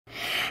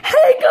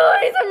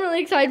guys, I'm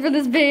really excited for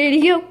this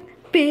video.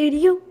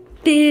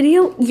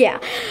 Yeah.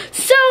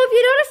 So if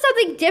you notice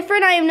something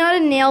different, I am not a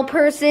nail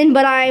person,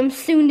 but I'm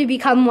soon to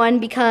become one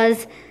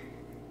because,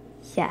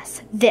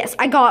 yes,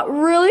 I got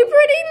really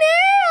pretty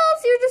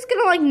nails. You're just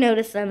gonna like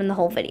notice them in the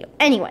whole video.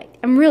 Anyway,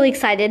 I'm really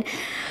excited.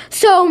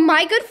 So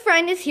my good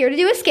friend is here to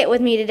do a skit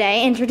with me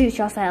today. Introduce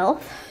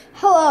yourself.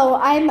 Hello,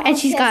 And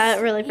she's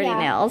got really pretty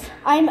nails.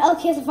 I'm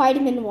LKS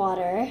Vitamin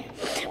Water.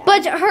 Yeah.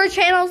 But her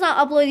channel's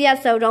not uploaded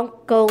yet, so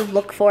don't go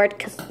look for it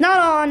because it's not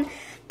on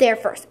there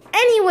first.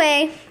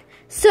 Anyway,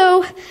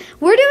 so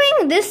we're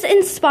doing this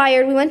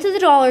inspired. We went to the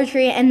Dollar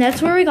Tree, and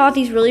that's where we got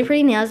these really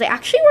pretty nails. They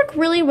actually work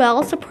really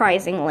well,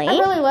 surprisingly. I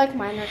really like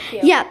mine. They're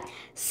cute. Yeah.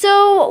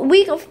 So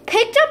we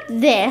picked up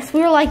this. We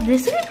were like,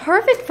 this would be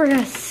perfect for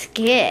a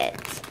skit.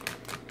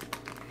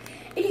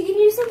 And you can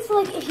use them for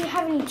like if you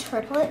have any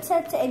triplet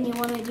sets and you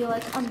want to do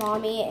like a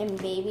mommy and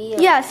baby.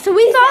 Like, yeah, so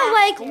we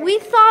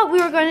thought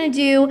we were gonna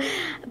do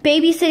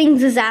babysitting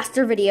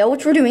disaster video,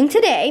 which we're doing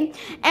today.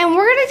 And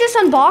we're gonna just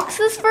unbox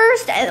this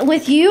first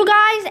with you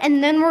guys,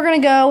 and then we're gonna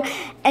go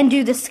and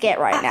do the skit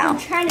right now. I'm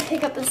trying to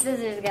pick up the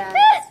scissors, guys.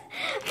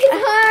 It's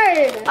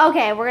hard.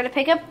 Okay, we're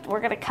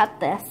gonna cut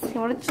this.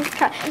 You wanna just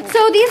cut?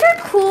 So these are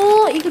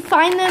cool. You can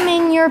find them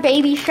in your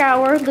baby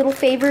shower, little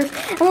favors.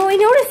 And what we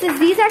noticed is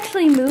these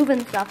actually move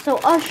and stuff. So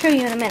I'll show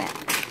you in a minute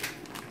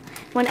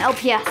when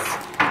LPS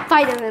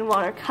Vitamin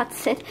Water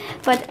cuts it.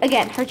 But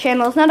again, her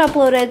channel is not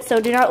uploaded, so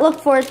do not look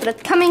for it. But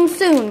it's coming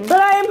soon.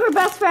 But I am her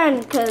best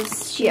friend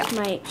because she's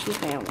my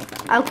only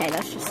friend. Okay,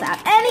 that's just sad.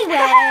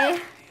 Anyway,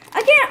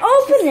 I can't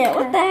open it.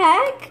 What the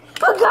heck?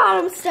 Oh God,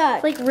 I'm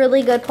stuck. Like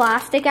really good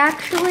plastic,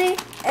 actually.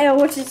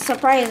 Which is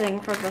surprising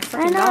for the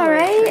freaking I know,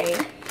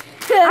 right?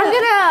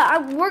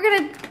 We're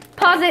gonna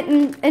pause it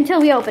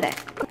until we open it.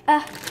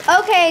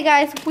 Okay,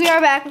 guys, we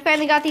are back. We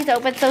finally got these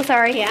open. So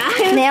sorry. Yeah.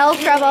 Nail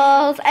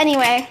troubles.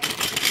 Anyway, and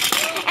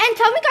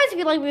tell me, guys, if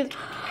you like.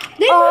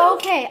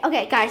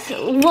 Okay, guys.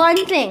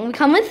 One thing. We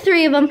come with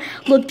 3 of them.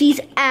 Look, these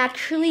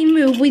actually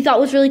move. We thought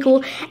was really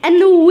cool, and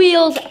the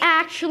wheels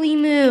actually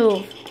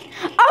move.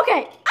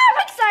 Okay. I'm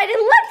excited.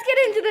 Let's get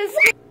into this.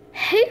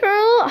 Hey,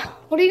 girl.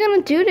 What are you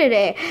going to do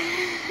today?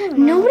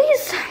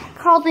 Nobody's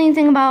called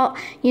anything about,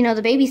 you know,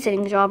 the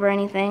babysitting job or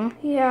anything.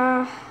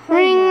 Yeah.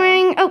 Ring,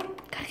 ring. Oh,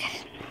 gotta get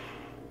it.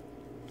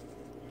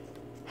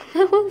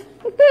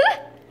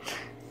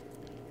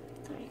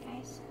 Sorry,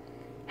 guys.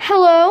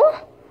 Hello?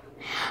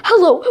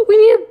 Hello. We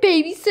need a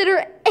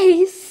babysitter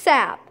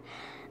ASAP.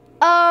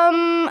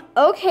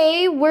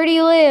 Okay. Where do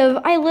you live?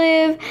 I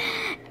live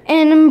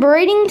in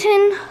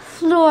Bradenton,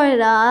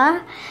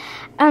 Florida,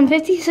 on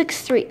 56th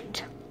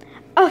Street.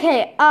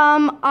 Okay,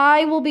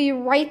 I will be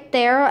right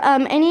there.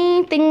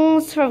 Any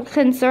things from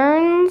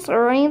concerns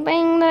or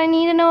anything that I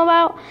need to know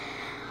about?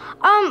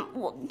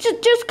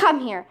 Just come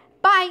here.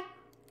 Bye.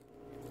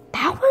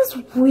 That was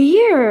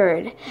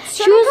weird.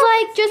 She was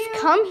like, just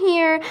come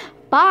here.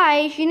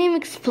 Bye. She didn't even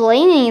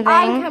explain anything.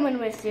 I'm coming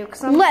with you.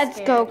 Let's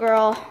go,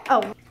 girl.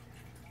 Oh.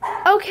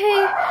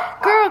 Okay,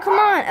 girl, come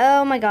on.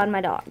 Oh my God,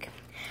 my dog.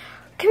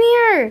 Come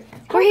here.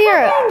 We're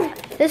here.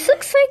 This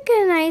looks like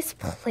a nice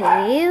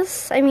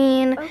place. I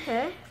mean,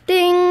 okay.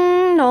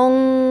 Ding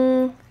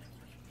dong.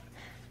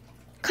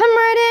 Come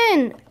right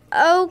in.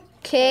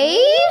 Okay.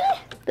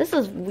 This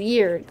is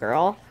weird,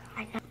 girl.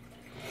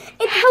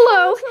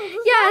 Hello.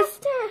 Yes.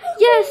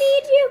 Yes. We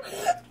need you.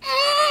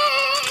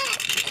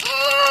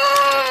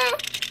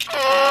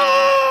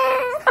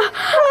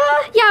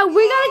 Yeah,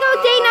 we gotta go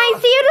date night.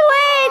 See you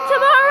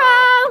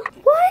tomorrow.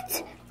 What?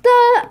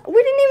 We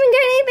didn't even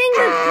get anything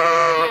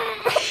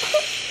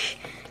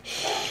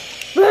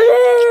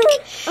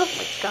oh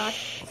my God.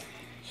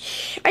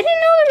 I didn't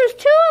know there was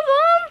 2 of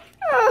them.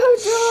 Oh,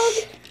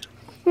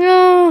 God.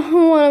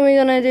 Oh, what are we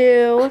gonna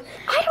do?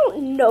 I don't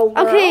know,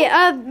 girl. Okay,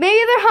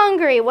 maybe they're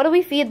hungry. What do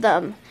we feed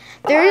them?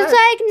 There's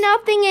like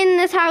nothing in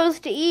this house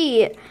to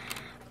eat.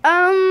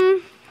 How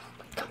long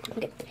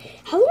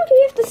do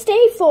we have to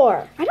stay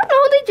for? I don't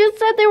know. They just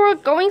said they were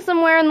going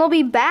somewhere and they'll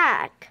be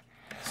back.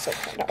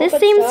 This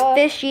seems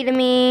fishy to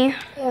me.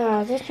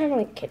 Yeah, they're trying to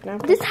like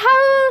kidnap us. This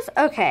house,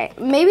 okay,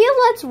 maybe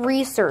let's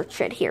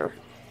research it here.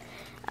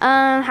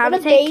 How to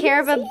take care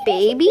of a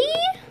baby?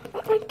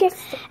 I guess.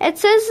 It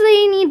says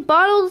they need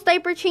bottles,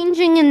 diaper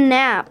changing, and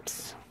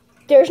naps.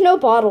 There's no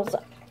bottles.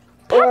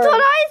 That's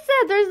what I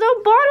said. There's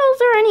no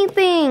bottles or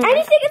anything.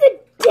 Anything in the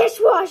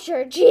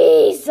dishwasher.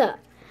 Jeez.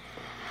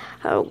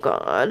 Oh,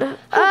 God. Let's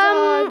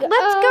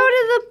go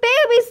to the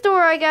baby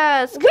store, I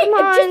guess. Come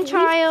on,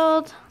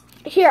 child.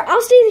 Here,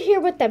 I'll stay here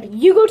with them.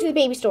 You go to the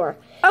baby store.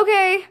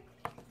 Okay.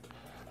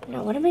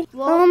 No, what am I?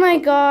 Oh my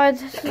God.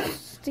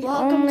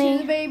 Welcome to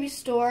the baby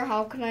store.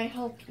 How can I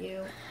help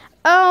you?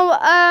 Oh,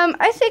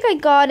 I think I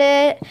got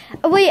it.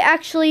 Oh, wait,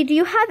 actually, do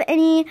you have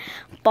any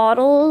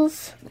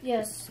bottles?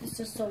 Yes, this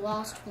is the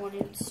last one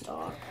in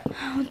stock.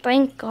 Oh,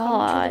 thank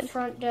God. Come to the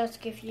front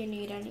desk if you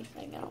need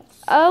anything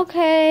else.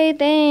 Okay,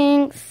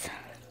 thanks.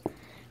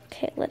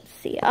 Okay, let's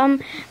see.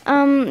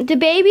 Do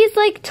babies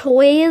like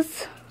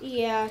toys?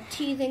 Yeah,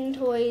 teething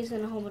toys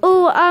and a whole bunch.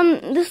 Oh,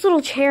 this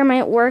little chair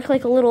might work,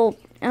 like a little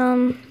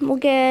We'll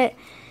get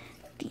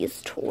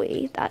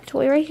that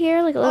toy right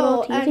here, like a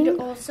little teething.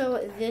 And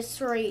also this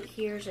right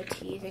here is a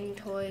teething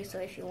toy, so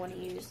if you want to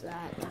use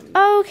that.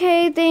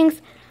 Okay,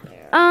 thanks.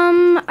 There.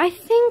 I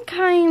think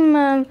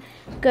I'm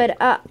good.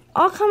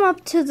 I'll come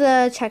up to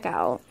the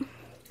checkout.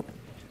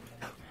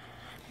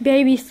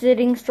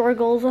 Babysitting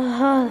struggles.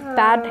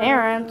 Bad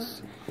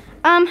parents.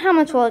 How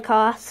much will it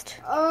cost?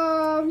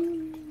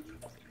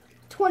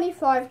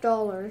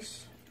 $25.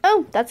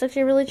 Oh, that's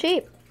actually really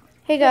cheap.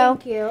 Here you go.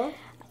 Thank you.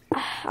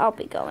 I'll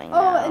be going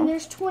Oh, now. and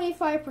there's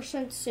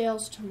 25%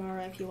 sales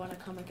tomorrow if you want to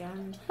come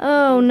again.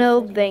 Oh,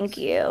 no, thank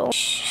you. No,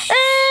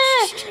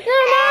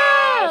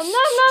 Mom! No,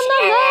 no, no,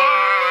 no!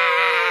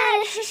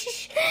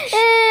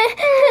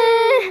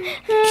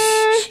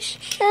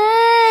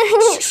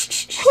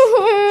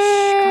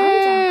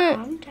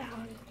 Calm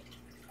down.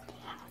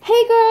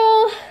 Hey,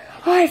 girl!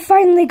 Oh, I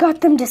finally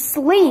got them to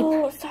sleep.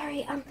 Oh,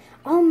 sorry.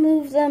 I'll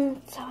move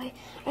them. Sorry.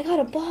 I got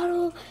a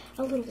bottle,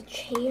 a little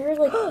chair,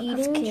 like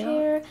eating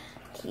chair,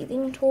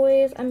 teething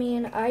toys. I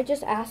mean, I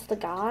just asked the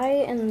guy,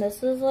 and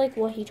this is like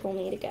what he told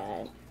me to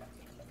get.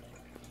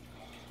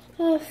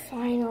 Oh,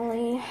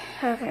 finally.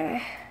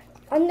 Okay.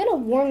 I'm gonna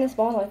warm this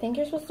bottle. I think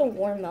you're supposed to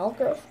warm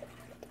milk or.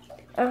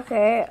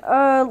 Okay.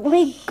 Let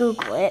me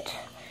Google it.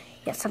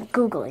 Yes, I'm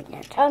Googling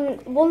it.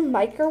 We'll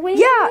microwave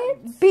Yeah,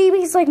 it?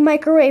 babies like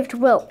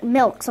microwaved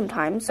milk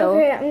sometimes, so.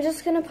 Okay, I'm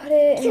just gonna put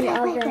it in the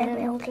Yeah, oven. wait, And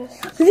wait, I'll wait.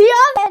 just... The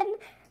oven!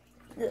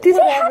 Do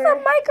they have Whatever.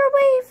 a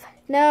microwave?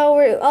 No,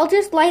 I'll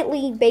just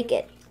lightly bake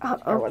it.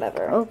 Or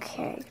whatever.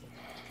 Okay.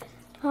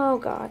 Oh,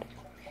 God.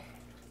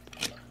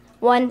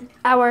 1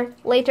 hour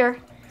later.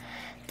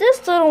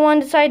 This little one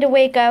decided to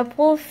wake up.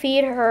 We'll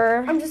feed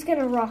her. I'm just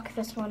gonna rock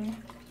this one.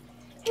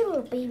 Hey,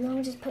 little baby, let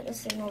me just put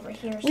this thing over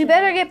here. We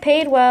better get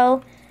paid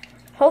well.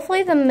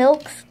 Hopefully the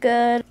milk's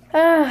good.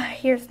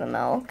 Here's the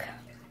milk.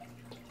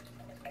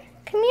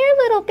 Come here,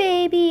 little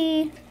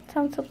baby.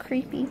 Sounds so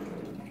creepy.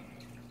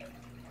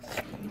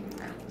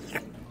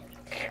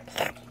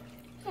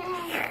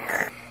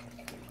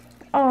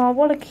 Oh,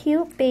 what a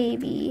cute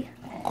baby.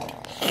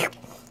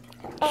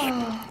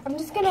 I'm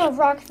just gonna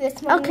rock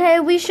this one. Okay,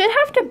 we should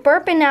have to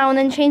burp it now and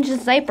then change the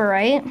diaper,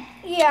 right?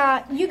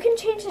 Yeah, you can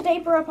change the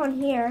diaper up on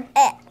here.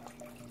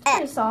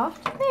 Pretty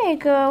soft. There you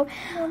go.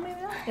 Well, maybe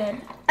that's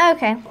good.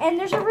 Okay. And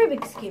there's a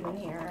Rubik's Cube in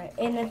here,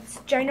 and it's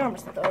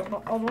ginormous,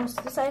 though,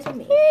 almost the size of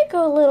me. Here you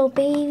go, little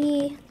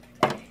baby.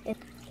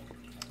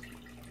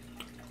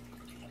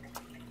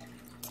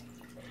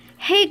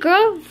 Hey,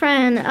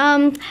 girlfriend.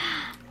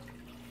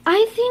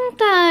 I think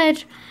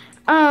that,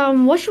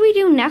 what should we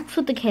do next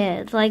with the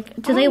kids? Like,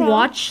 do they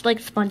watch, like,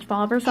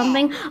 SpongeBob or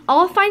something?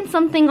 I'll find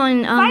something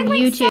on,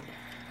 YouTube.